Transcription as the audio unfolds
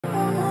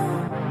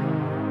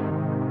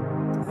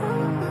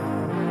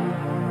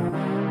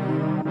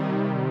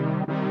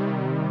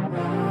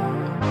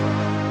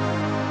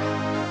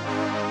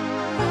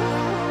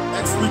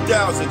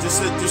XP1000.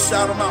 Just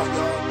shout them out,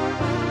 y'all.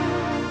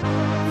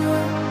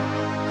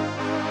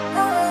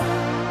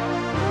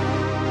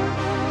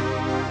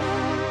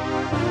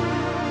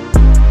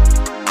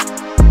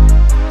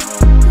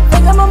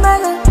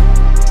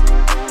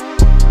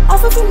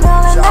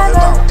 Shout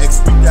them out,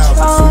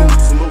 XP1000.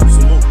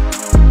 Salute.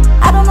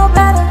 I don't know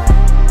better.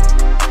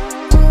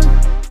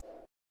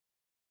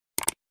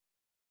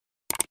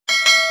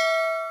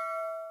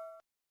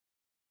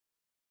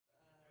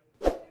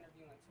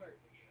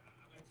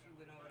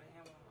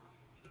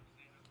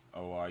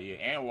 Oh,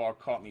 yeah, Anwar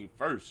caught me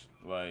first.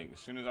 Like, as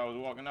soon as I was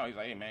walking out, he's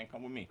like, "Hey, man,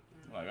 come with me."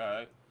 I'm like, all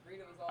right.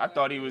 I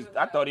thought he was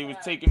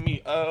taking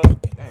me, damn.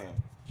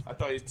 I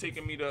thought he was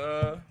taking me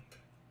to,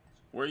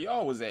 where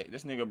y'all was at.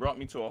 This nigga brought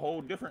me to a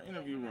whole different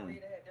interview room.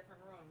 Rita had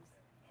different rooms.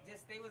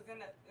 Just, they was in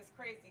the, it's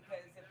crazy,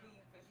 because if you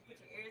put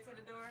your ear to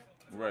the door,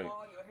 right,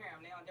 wall, you'll hear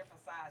them. They're on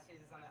different sides. She's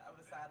just on the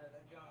other side of the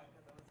joint,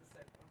 because it was a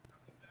circle.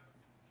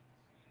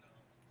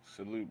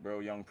 Salute, bro.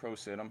 Young Pro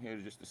said, "I'm here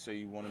just to say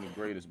you one of the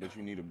greatest, but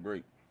you need a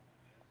break."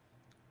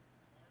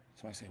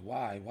 Somebody said,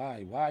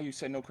 why you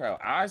said no crowd?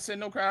 I said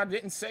no crowd. I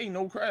didn't say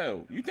no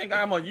crowd. You think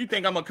I'm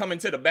gonna come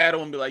into the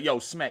battle and be like, "Yo,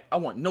 Smack, I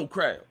want no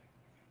crowd"?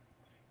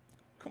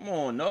 Come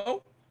on,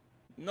 no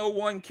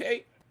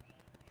 1K.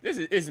 This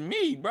is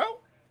me,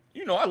 bro.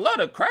 You know I love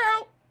the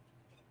crowd.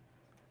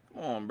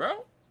 Come on,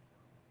 bro.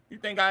 You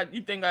think I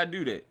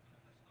do that?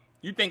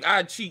 You think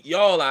I cheat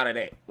y'all out of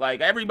that?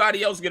 Like,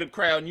 everybody else get a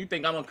crowd, and you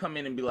think I'm gonna come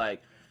in and be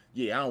like,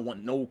 "Yeah, I don't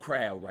want no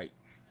crowd, right?"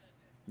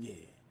 Yeah.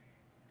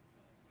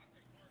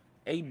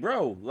 Hey,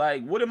 bro,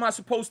 like, what am I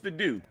supposed to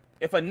do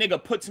if a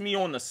nigga puts me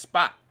on the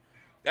spot?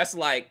 That's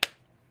like,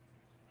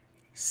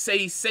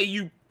 say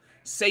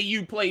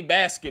you play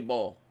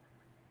basketball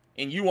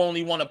and you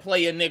only want to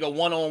play a nigga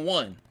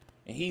one-on-one,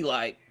 and he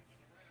like,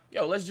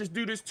 "Yo, let's just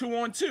do this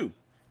 2-on-2.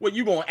 What,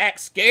 you gonna act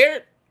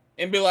scared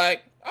and be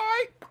like, "All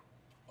right"?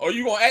 Or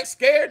you gonna act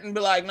scared and be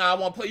like, "Nah, I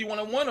want to play you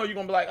one-on-one"? Or you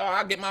gonna be like, "Oh,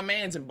 I'll get my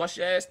mans and bust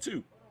your ass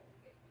too"?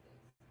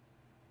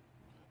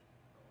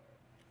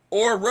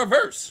 Or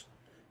reverse.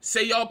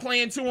 Say y'all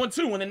playing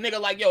 2-on-2 and a nigga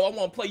like, "Yo, I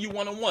want to play you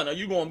one-on-one." Are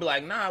you gonna be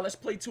like, "Nah, let's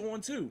play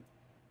 2-on-2"?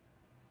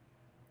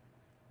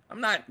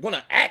 I'm not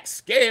gonna act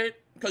scared,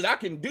 because I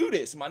can do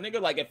this, my nigga.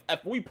 Like,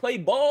 if we play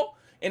ball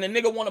and a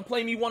nigga want to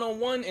play me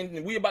one-on-one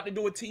and we about to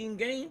do a team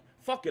game,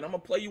 fuck it, I'm gonna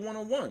play you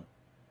one-on-one.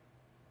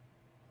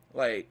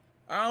 Like,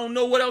 I don't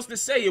know what else to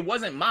say. It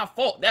wasn't my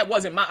fault. That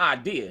wasn't my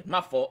idea.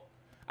 My fault.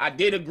 I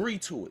did agree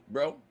to it,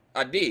 bro.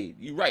 I did.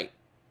 You right.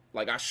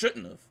 Like, I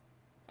shouldn't have.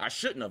 I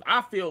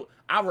feel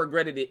I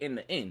regretted it in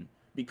the end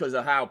because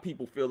of how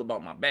people feel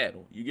about my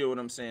battle. You get what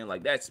I'm saying?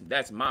 Like,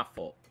 that's my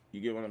fault.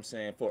 You get what I'm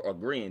saying? For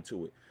agreeing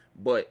to it.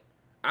 But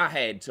I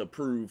had to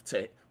prove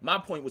to, my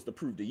point was to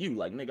prove to you,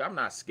 like, nigga, I'm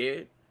not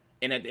scared.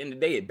 And at the end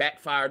of the day, it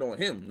backfired on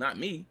him, not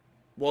me.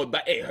 Well,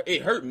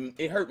 it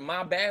hurt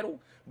my battle,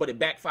 but it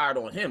backfired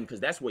on him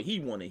because that's what he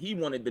wanted. He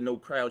wanted the no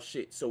crowd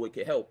shit so it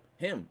could help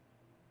him.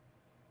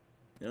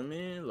 You know what I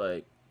mean?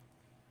 Like,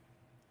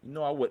 you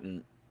know, I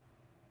wouldn't.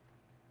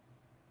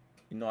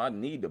 You know, I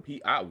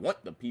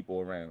want the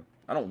people around.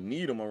 I don't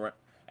need them around.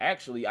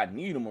 Actually, I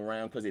need them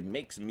around because it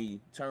makes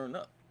me turn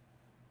up.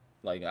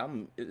 Like,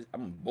 I'm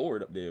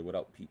bored up there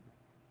without people.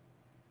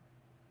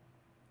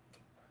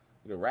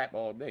 I could rap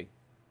all day.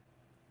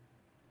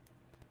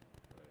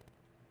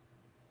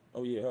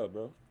 Oh yeah, huh,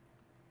 bro.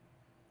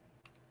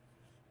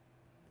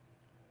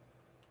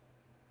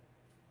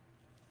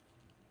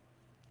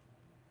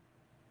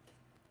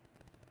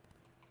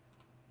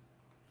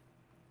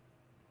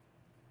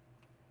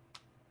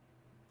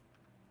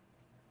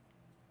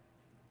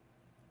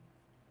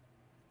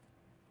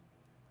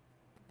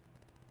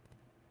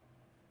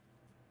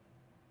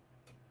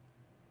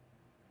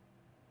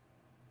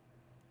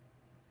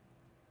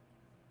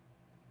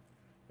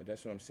 But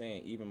that's what I'm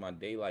saying. Even my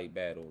daylight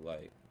battle,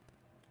 like,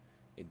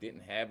 it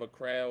didn't have a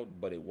crowd,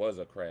 but it was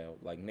a crowd.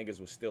 Like, niggas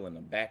was still in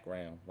the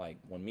background. Like,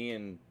 when me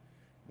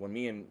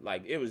and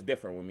like, it was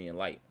different with me and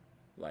Light.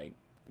 Like,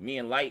 me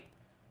and Light,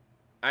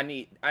 I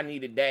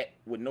needed that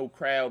with no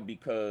crowd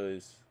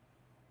because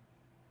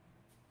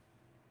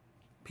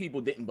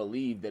people didn't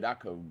believe that I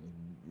could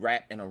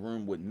rap in a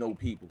room with no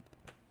people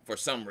for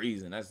some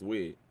reason. That's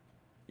weird.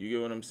 You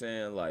get what I'm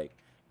saying? Like,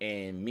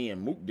 and me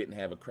and Mook didn't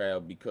have a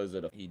crowd because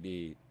of the he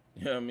did.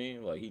 You know what I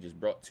mean? Like, he just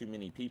brought too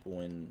many people,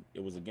 and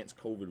it was against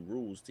COVID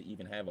rules to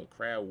even have a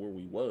crowd where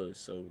we was,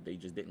 so they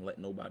just didn't let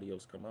nobody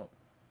else come out.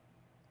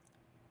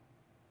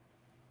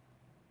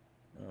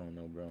 I don't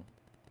know, bro.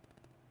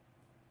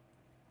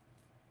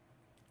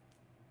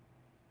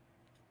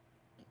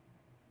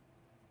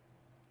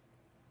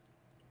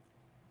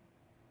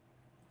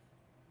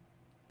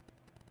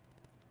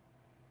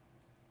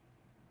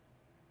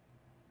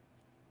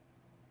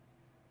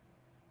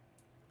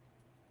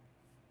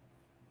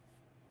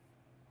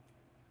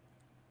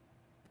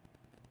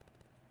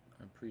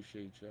 I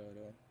appreciate y'all,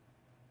 though.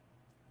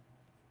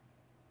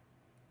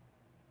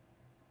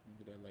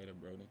 Do that later,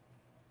 Brody.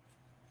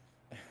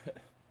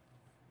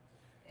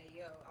 Hey,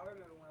 yo, I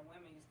remember when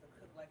women used to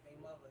cook cook like they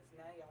mothers.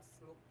 Now y'all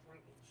smoke,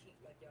 drink, and cheat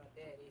like y'all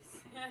daddies.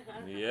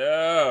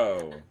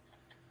 Yo.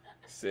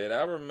 Said,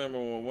 I remember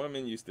when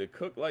women used to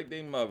cook like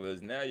they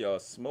mothers. Now y'all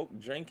smoke,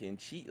 drink, and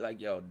cheat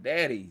like y'all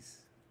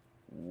daddies.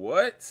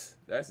 What?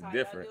 That's How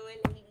different. y'all doing,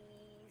 ladies?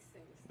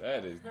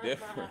 That is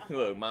different.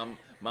 Look,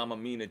 Mama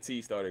Mina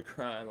T started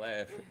crying,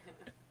 laughing.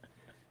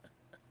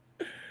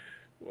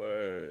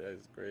 Word,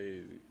 that's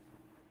crazy.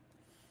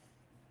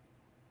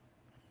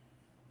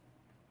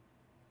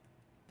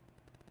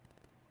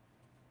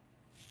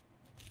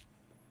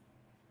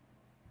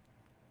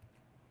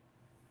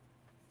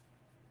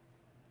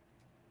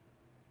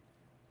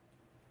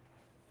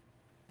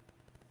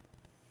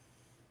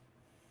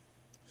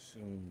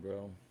 Soon,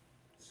 bro.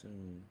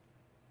 Soon.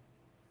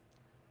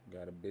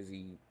 Got a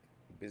busy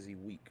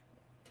week.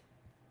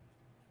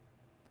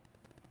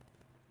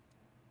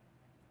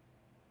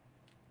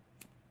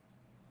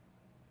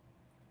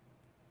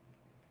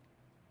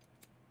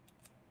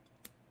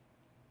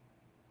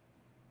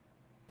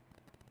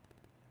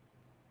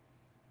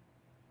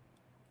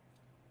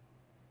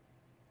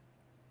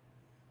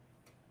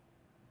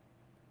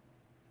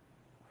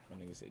 My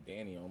nigga said,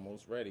 Danny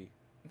almost ready.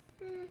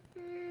 But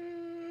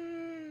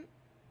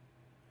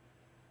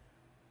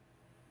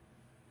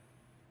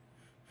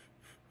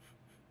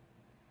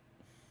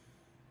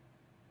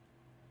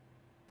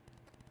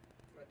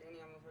Danny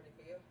almost ready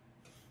for you.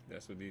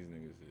 That's what these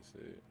niggas just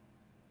said.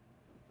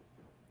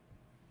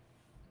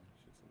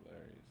 Shit's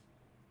hilarious.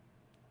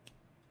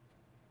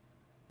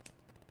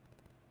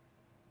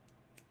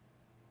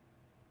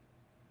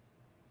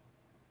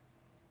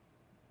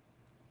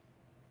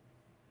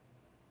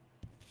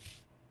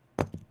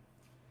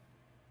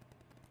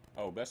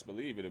 Oh, best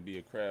believe it'll be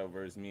a crowd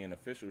versus me and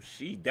official.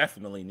 She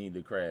definitely need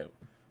the crowd.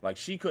 Like,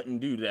 she couldn't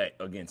do that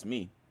against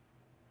me.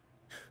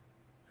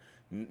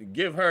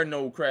 Give her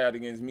no crowd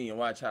against me and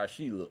watch how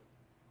she look.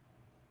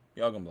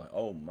 Y'all gonna be like,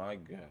 oh my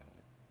God.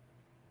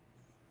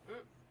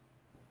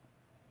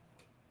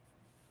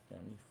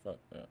 Got me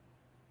fucked up.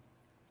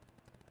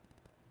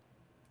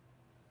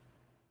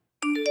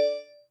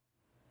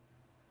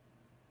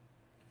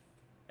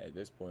 At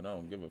this point, I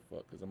don't give a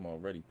fuck because I'm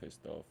already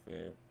pissed off,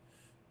 fam.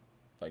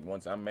 Like,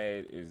 once I'm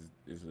mad,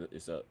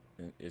 it's up.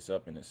 It's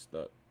up and it's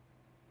stuck.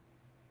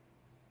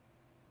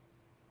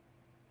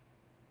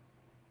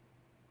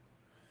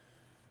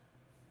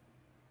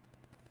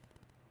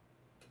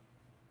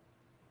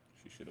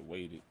 She should have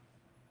waited.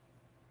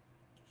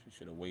 She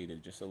should have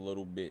waited just a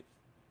little bit.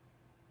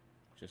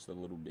 Just a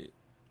little bit.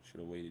 Should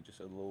have waited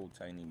just a little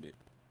tiny bit.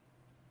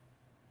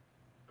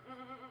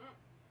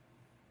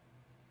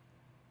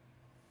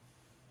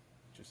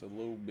 Just a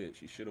little bit.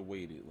 She should have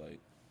waited,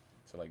 like,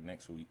 to like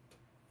next week.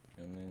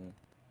 You know what I mean?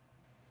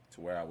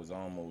 To where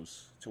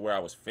I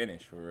was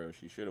finished for real.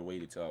 She should have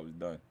waited till I was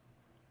done.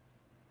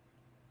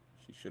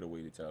 She should have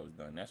waited till I was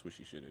done. That's what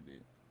she should have did.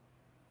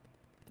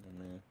 You know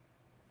what I mean?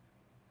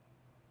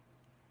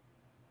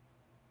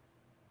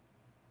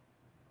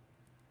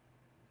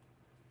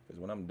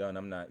 Because when I'm done,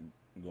 I'm not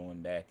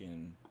going back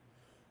and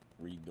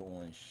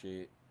redoing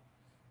shit.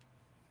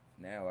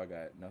 Now I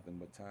got nothing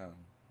but time.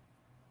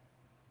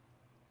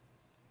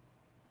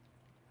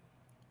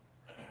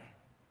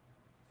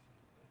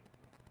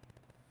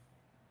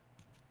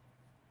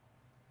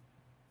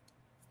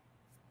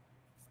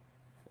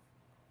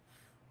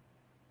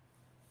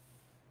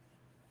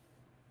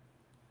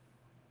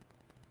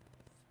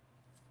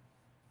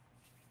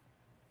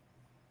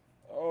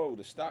 Oh,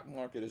 the stock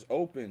market is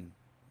open.